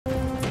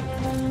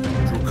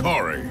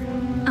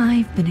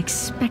I've been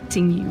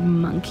expecting you,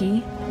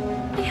 monkey.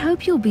 I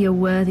hope you'll be a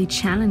worthy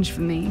challenge for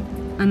me,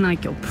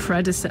 unlike your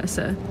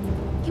predecessor.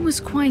 He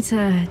was quite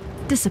a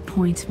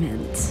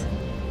disappointment.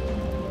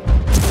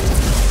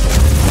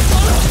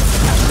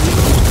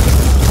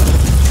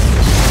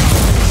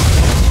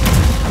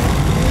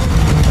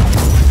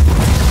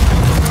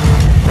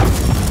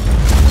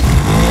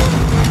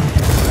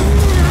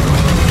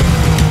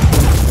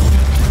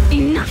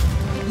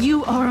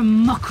 A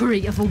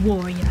mockery of a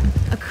warrior,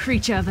 a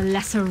creature of a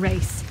lesser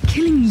race.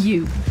 Killing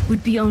you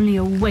would be only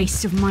a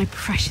waste of my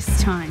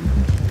precious time.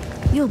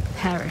 You'll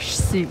perish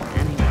soon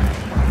anyway.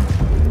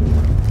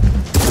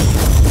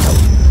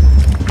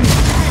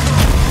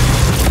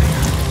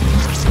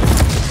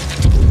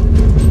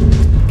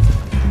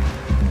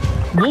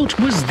 What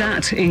was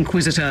that,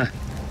 Inquisitor?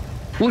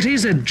 What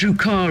is a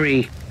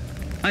Drukhari?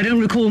 I don't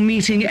recall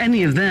meeting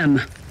any of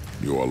them.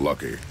 You are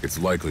lucky. It's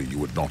likely you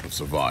would not have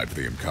survived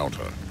the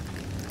encounter.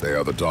 They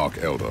are the Dark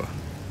Elder.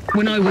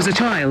 When I was a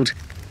child,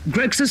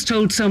 Grexus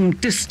told some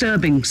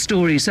disturbing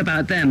stories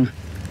about them.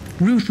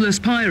 Ruthless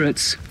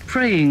pirates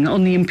preying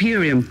on the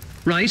Imperium,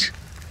 right?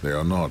 They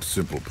are not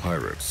simple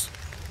pirates,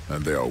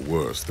 and they are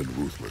worse than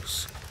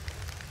ruthless.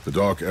 The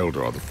Dark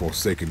Elder are the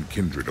forsaken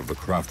kindred of the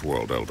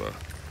Craftworld Elder.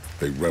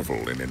 They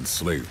revel in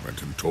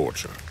enslavement and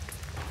torture.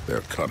 They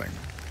are cunning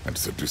and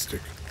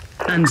sadistic.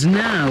 And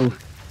now,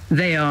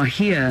 they are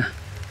here.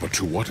 But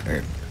to what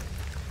end?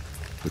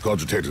 The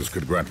cogitators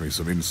could grant me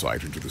some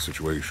insight into the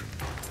situation.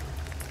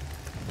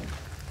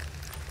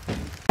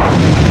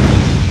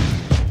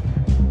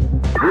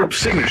 Group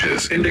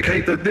signatures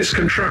indicate that this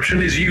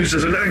contraption is used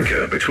as an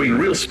anchor between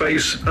real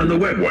space and the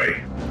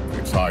webway.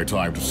 It's high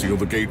time to seal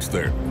the gates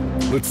then.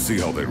 Let's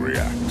see how they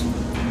react.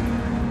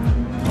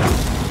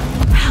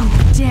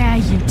 How dare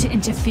you to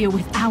interfere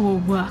with our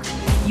work,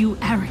 you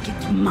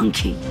arrogant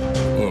monkey!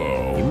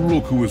 Oh,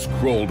 look who has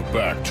crawled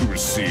back to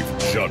receive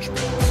judgment.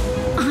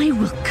 I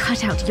will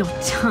cut out your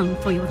tongue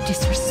for your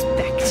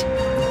disrespect.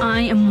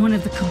 I am one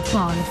of the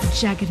Cabal of the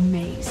Jagged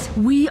Maze.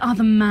 We are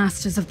the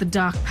masters of the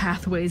dark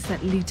pathways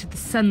that lead to the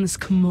Sunless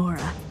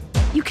Camorra.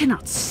 You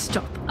cannot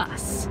stop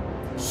us.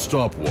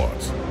 Stop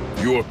what?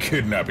 You are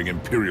kidnapping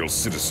Imperial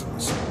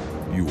citizens.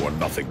 You are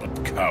nothing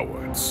but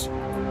cowards.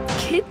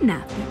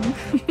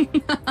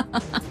 Kidnapping?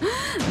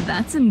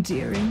 That's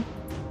endearing.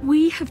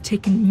 We have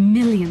taken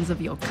millions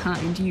of your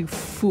kind, you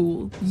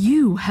fool.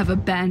 You have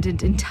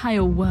abandoned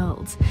entire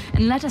worlds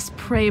and let us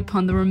prey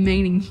upon the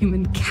remaining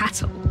human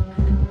cattle.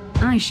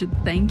 I should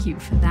thank you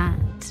for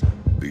that.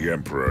 The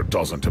Emperor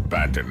doesn't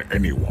abandon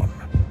anyone.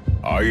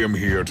 I am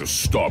here to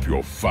stop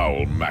your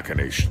foul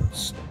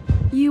machinations.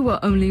 You are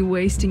only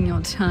wasting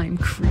your time,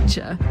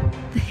 creature.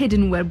 The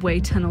hidden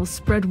webway tunnels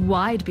spread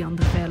wide beyond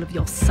the veil of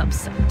your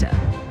subsector.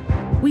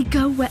 We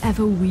go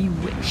wherever we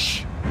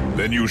wish.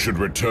 Then you should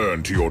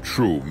return to your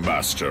true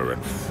master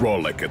and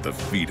frolic at the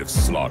feet of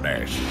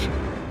Slaanesh.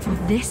 For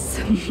this,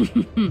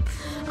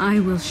 I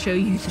will show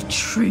you the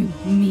true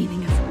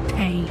meaning of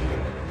pain.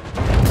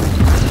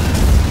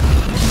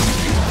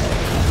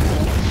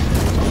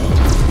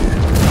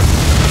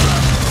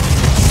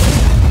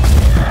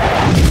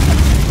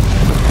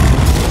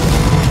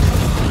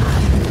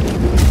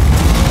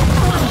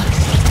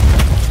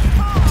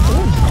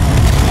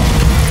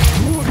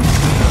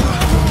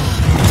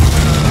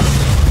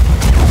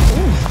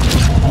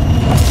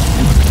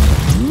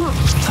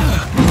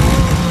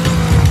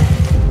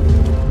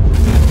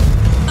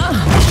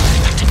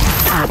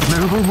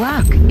 Admirable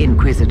work,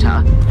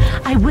 Inquisitor.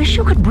 I wish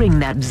you could bring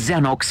that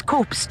Xenox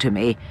corpse to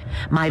me.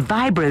 My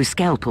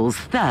vibro-scalpels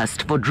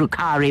thirst for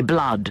Drukhari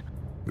blood.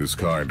 This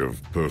kind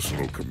of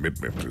personal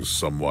commitment is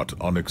somewhat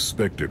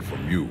unexpected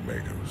from you,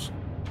 Magos.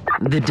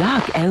 The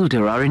Dark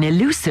Elder are an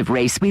elusive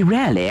race we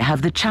rarely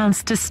have the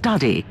chance to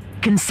study.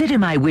 Consider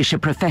my wish a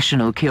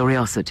professional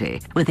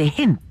curiosity, with a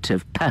hint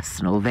of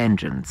personal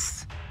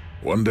vengeance.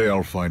 One day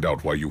I'll find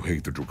out why you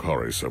hate the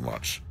Drukhari so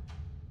much,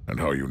 and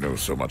how you know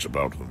so much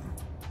about them.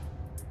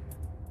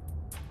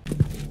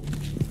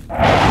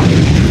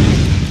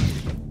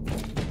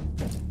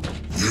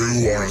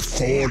 You are a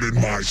thorn in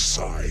my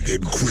side,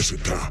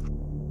 Inquisitor.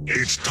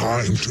 It's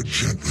time to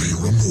gently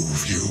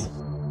remove you.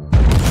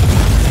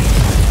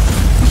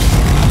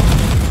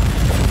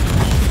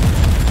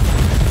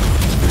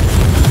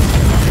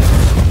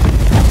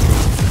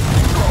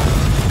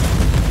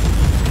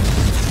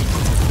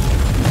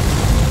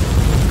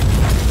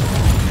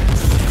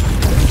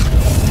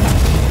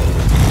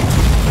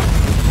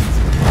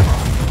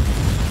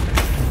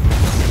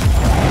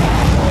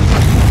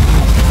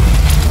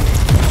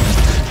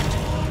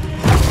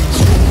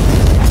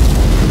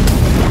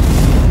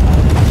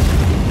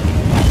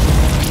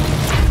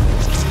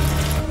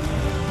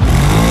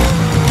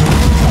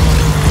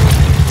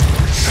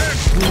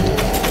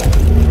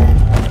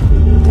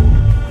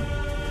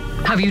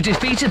 Have you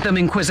defeated them,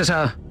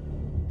 Inquisitor?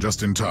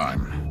 Just in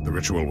time. The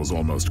ritual was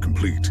almost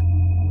complete.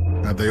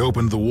 Had they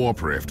opened the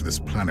warp rift, this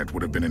planet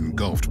would have been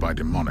engulfed by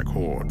demonic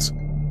hordes.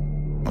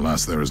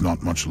 Alas, there is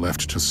not much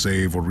left to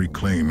save or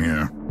reclaim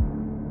here.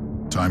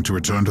 Time to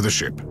return to the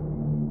ship.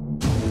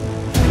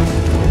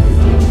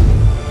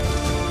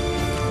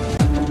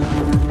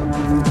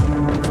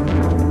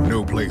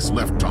 place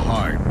left to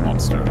hide,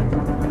 monster.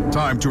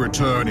 Time to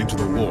return into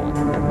the war,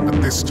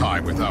 but this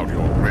time without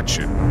your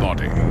wretched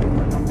body.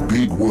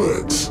 Big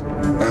words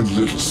and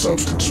little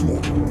substance,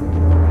 mortal.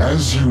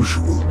 As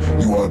usual,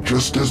 you are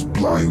just as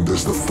blind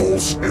as the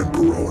false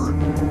emperor,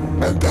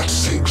 and that's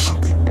saying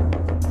something.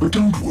 But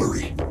don't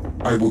worry,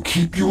 I will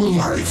keep you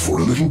alive for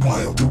a little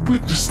while to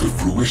witness the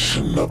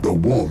fruition of the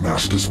War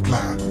Master's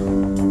plan.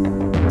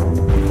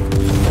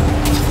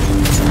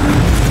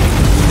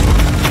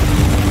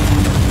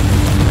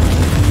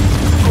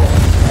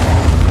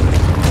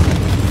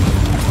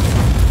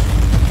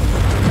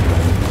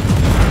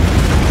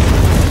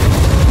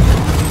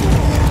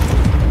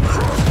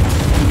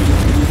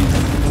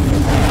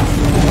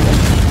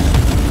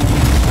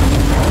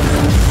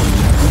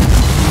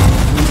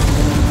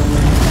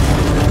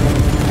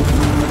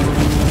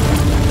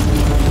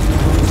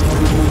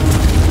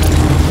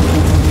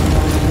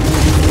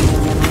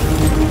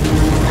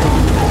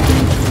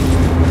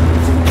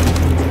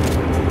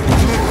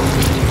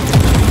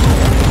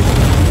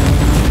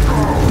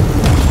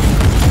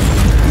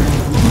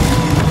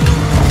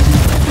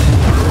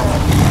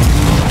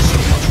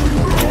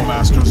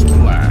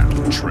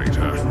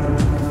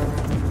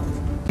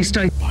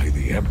 By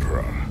the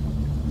Emperor.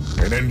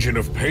 An engine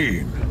of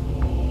pain.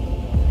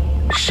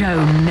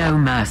 Show no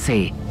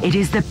mercy. It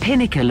is the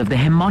pinnacle of the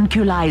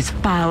homunculi's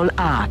foul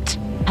art.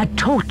 A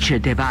torture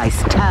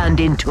device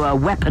turned into a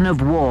weapon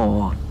of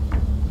war.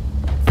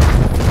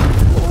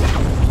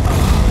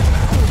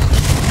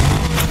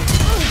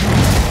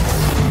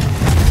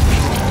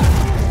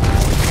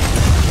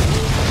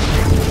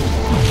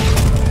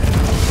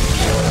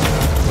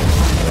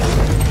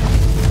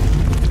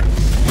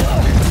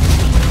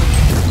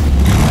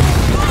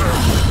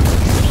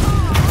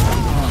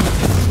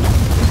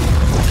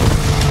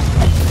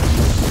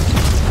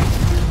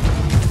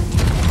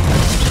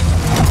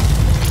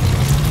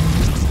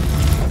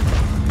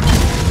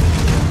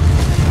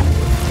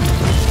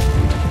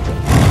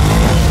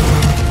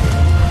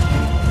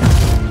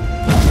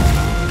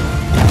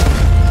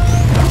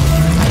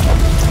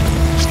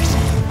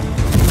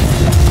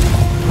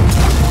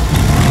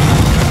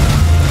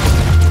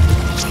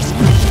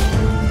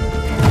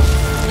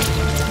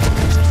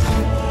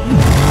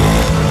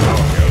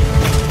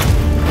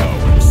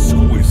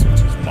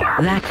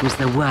 That was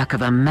the work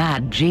of a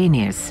mad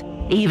genius.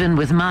 Even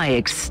with my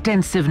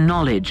extensive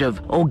knowledge of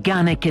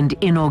organic and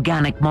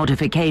inorganic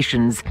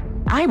modifications,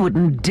 I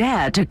wouldn't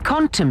dare to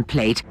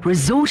contemplate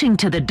resorting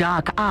to the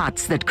dark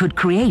arts that could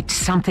create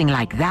something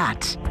like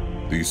that.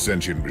 These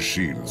sentient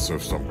machines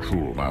serve some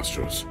cruel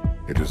masters.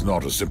 It is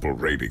not a simple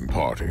raiding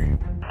party.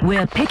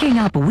 We're picking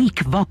up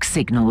weak Vox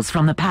signals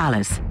from the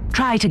palace.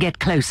 Try to get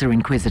closer,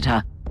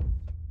 Inquisitor.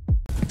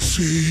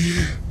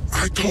 See?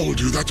 I told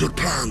you that your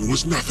plan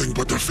was nothing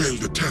but a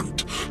failed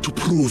attempt to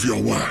prove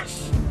your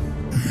worth.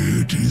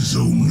 It is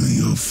only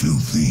a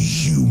filthy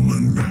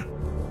human.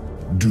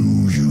 Do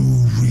you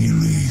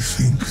really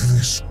think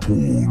this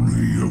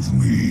poorly of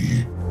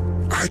me?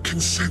 I can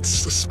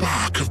sense the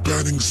spark of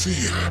burning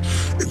zeal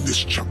in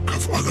this chunk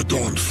of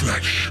unadorned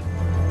flesh.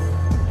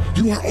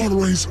 You are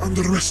always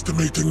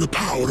underestimating the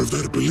power of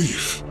their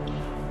belief.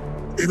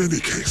 In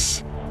any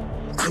case,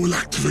 I will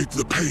activate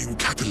the pain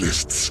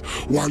catalysts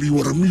while you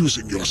are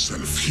amusing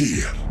yourself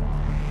here.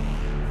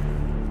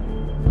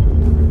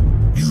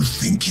 You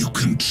think you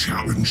can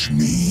challenge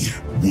me,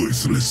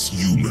 worthless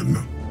human?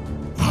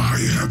 I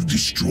have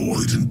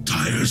destroyed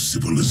entire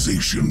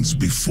civilizations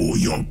before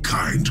your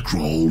kind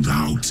crawled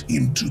out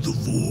into the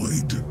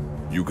void.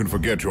 You can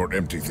forget your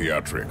empty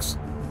theatrics.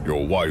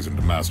 Your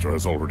wizened master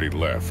has already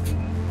left,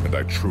 and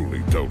I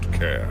truly don't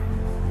care.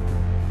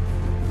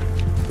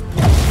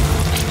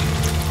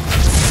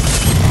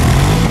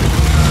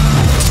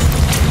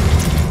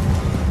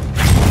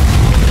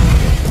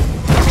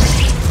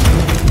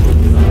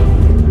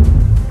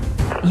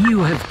 You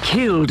have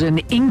killed an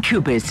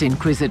incubus,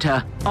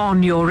 Inquisitor,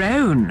 on your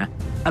own.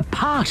 A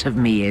part of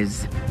me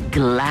is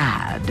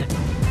glad.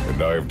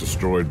 And I have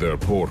destroyed their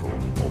portal,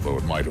 although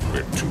it might have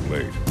been too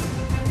late.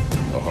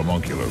 A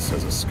homunculus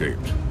has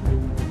escaped.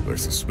 I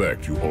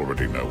suspect you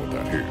already know what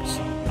that is.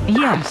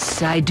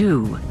 Yes, I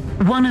do.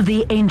 One of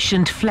the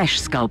ancient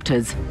flesh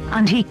sculptors,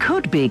 and he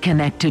could be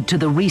connected to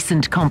the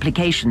recent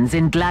complications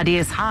in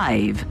Gladius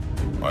Hive.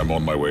 I'm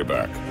on my way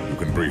back. You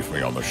can brief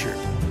me on the ship.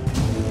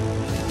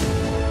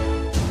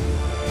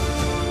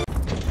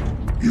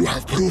 You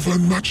have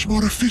proven much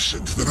more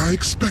efficient than I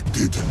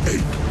expected,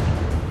 Ape.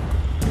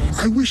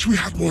 I wish we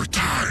had more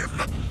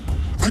time.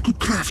 I could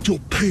craft your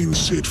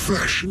pain-seared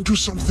flesh into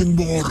something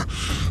more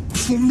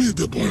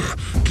formidable,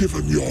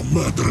 given your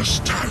murderous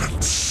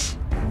talents.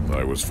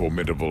 I was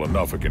formidable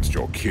enough against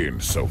your kin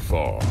so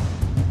far.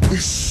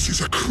 This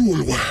is a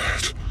cruel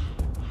world.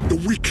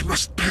 The weak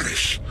must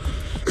perish,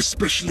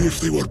 especially if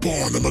they were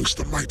born amongst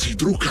the mighty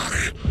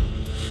Drukhari.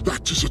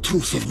 That is the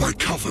truth of my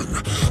coven,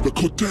 the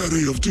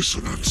coterie of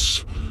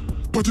dissonance.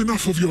 But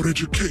enough of your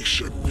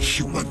education,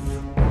 human.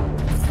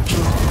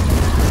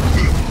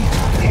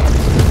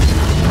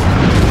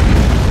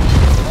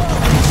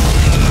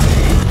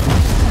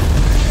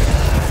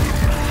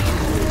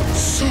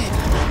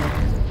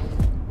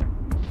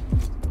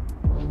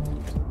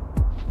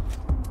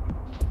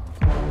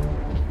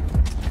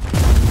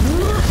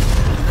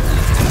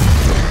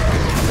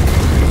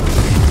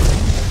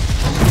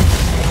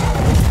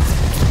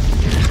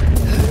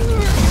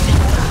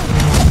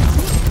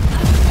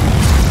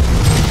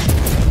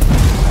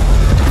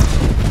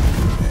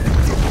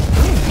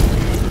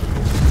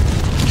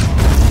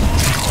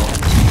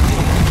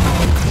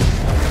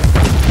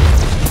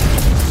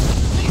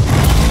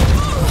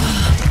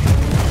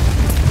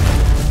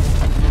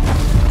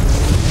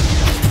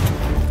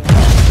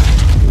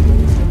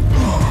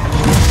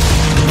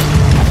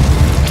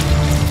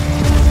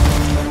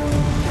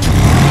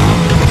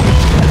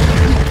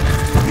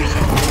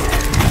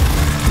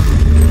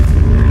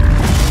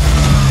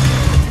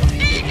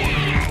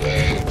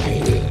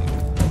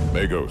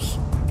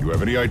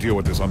 idea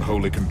what this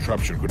unholy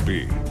contraption could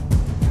be?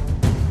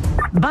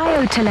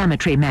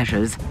 Biotelemetry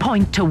measures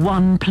point to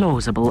one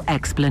plausible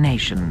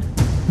explanation.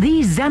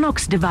 These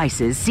Xenox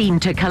devices seem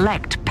to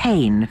collect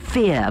pain,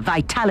 fear,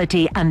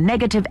 vitality, and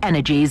negative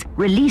energies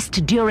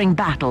released during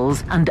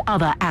battles and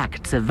other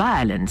acts of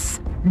violence.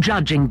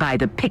 Judging by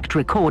the picked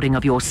recording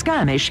of your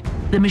skirmish,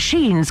 the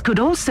machines could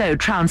also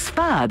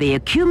transfer the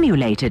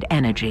accumulated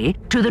energy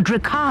to the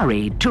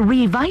Drukhari to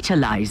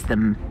revitalize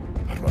them.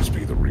 That must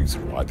be the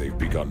reason why they've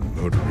begun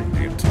murdering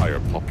the entire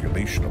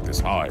population of this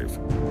hive.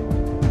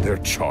 They're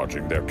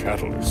charging their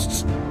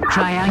catalysts.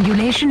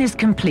 Triangulation is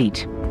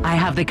complete. I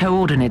have the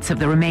coordinates of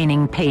the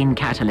remaining pain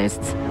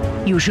catalysts.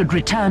 You should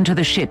return to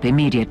the ship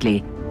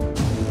immediately.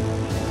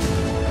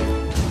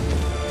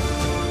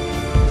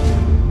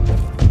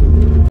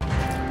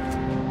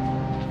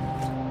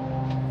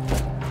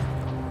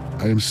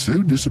 I am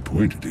so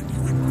disappointed in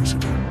you,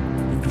 Inquisitor.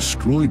 You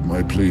destroyed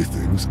my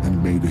playthings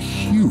and made a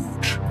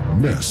huge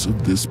mess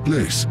of this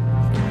place.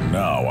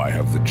 Now I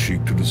have the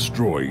cheek to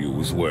destroy you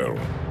as well.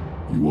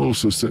 You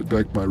also set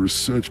back my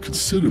research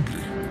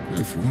considerably.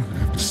 Therefore, I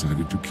have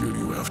decided to kill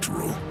you after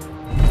all.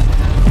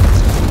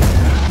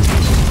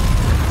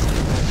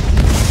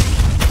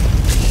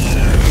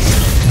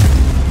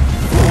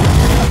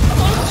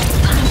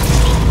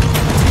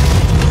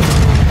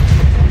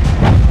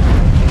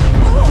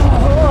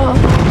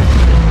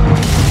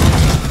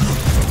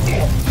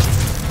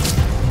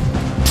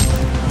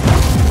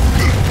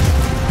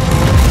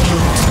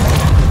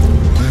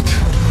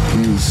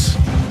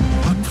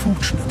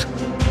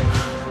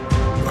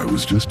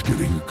 Just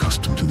getting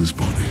accustomed to this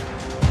body.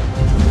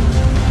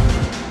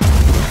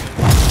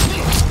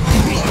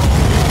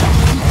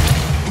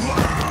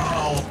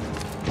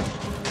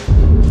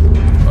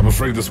 I'm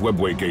afraid this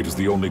webway gate is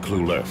the only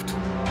clue left.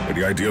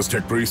 Any ideas,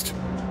 Tech Priest?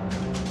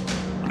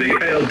 The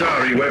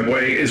Eldari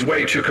webway is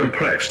way too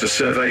complex to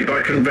survey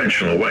by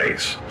conventional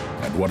ways.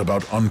 And what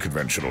about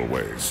unconventional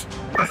ways?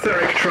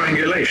 Etheric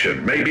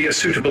triangulation may be a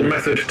suitable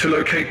method to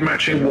locate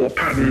matching warp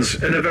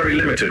patterns in a very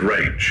limited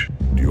range.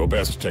 Do your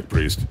best, Tech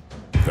Priest.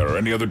 If there are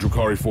any other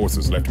Drukhari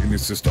forces left in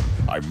this system,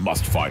 I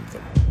must find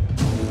them.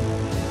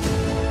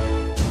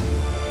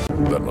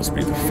 That must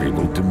be the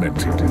fabled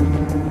Demented.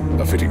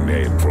 A fitting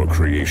name for a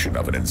creation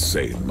of an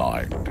insane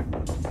mind.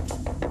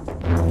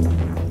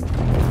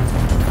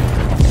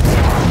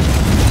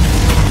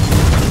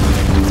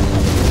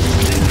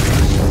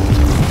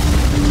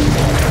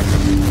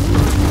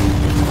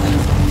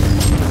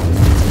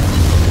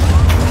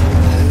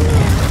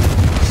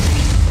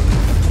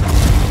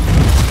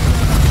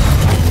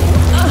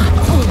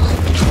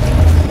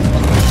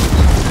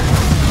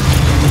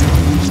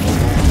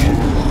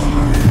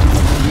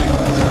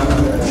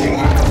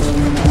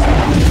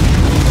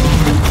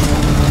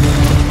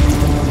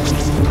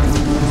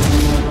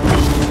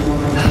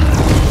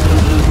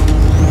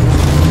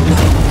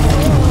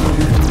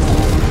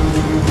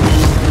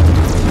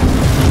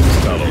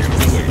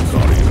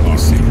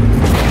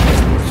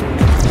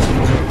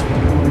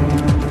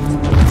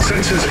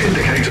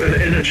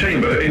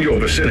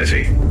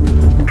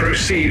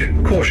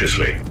 Proceed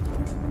cautiously.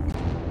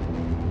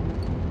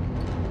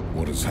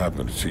 What has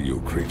happened to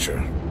you,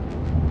 creature?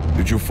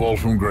 Did you fall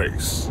from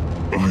grace?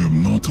 I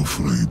am not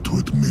afraid to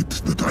admit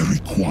that I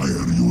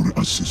require your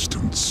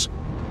assistance,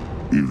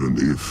 even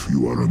if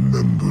you are a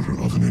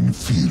member of an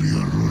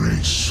inferior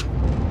race.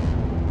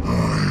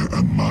 I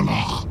am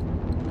Malach,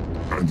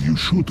 and you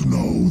should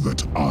know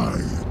that I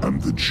am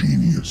the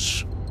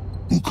genius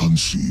who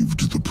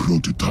conceived the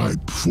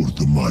prototype for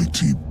the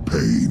mighty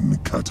pain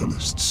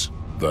catalysts.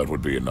 That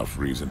would be enough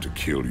reason to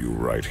kill you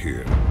right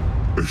here.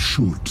 A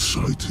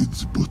short-sighted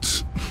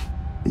but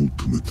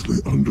ultimately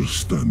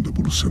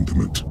understandable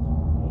sentiment.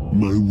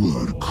 My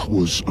work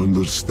was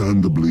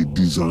understandably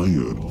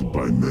desired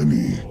by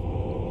many,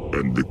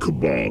 and the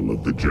cabal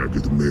of the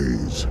Jagged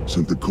Maze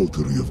sent a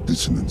coterie of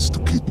dissonance to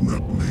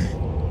kidnap me.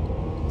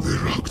 They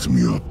locked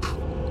me up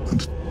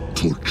and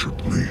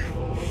tortured me,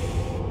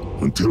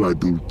 until I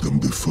built them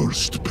the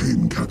first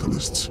pain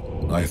catalysts.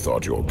 I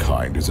thought your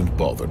kind isn't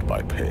bothered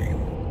by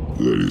pain.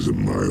 There is a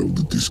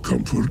mild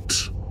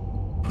discomfort.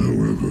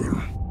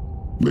 However,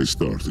 they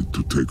started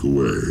to take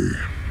away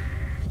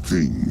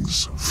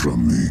things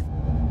from me.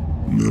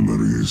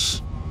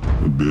 Memories,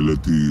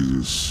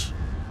 abilities,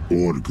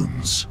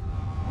 organs.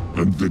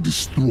 And they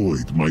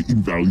destroyed my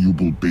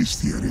invaluable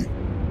bestiary.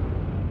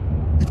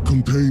 It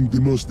contained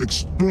the most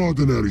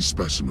extraordinary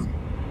specimen.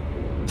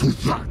 For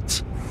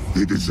that,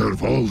 they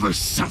deserve all the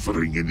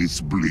suffering in this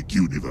bleak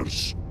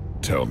universe.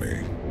 Tell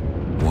me,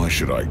 why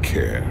should I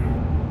care?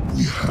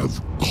 We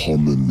have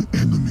common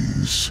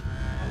enemies,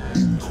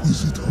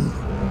 Inquisitor.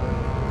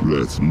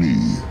 Let me,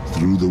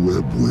 through the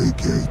webway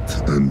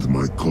gate and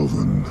my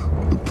coven,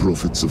 the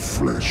prophets of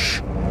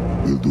flesh,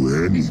 will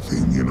do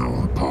anything in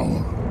our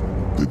power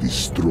to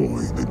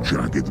destroy the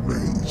Jagged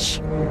Maze.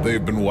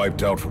 They've been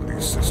wiped out from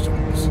these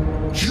systems.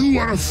 You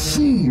are a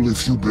fool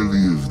if you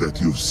believe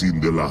that you've seen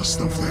the last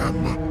of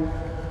them.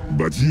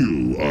 But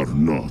you are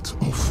not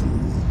a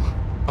fool,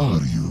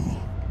 are you?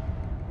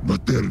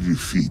 But their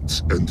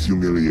defeat and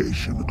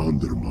humiliation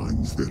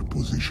undermines their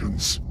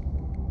positions.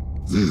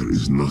 There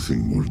is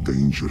nothing more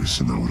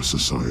dangerous in our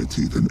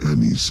society than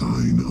any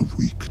sign of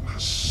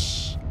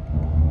weakness.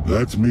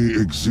 Let me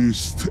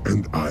exist,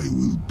 and I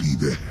will be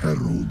the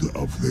herald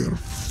of their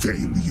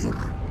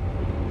failure.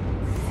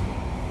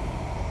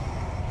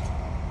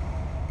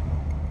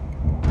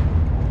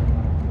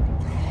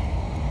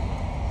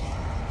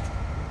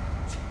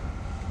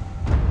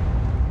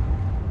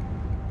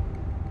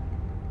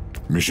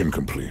 Mission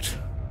complete.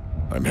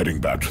 I'm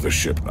heading back to the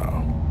ship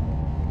now.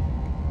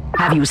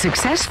 Have you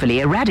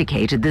successfully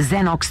eradicated the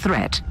Xenox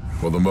threat?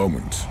 For the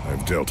moment,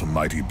 I've dealt a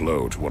mighty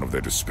blow to one of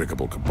their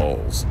despicable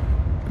cabals,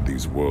 and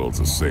these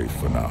worlds are safe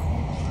for now.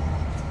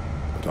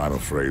 But I'm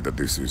afraid that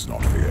this is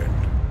not the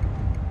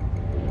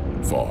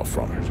end. Far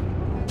from it.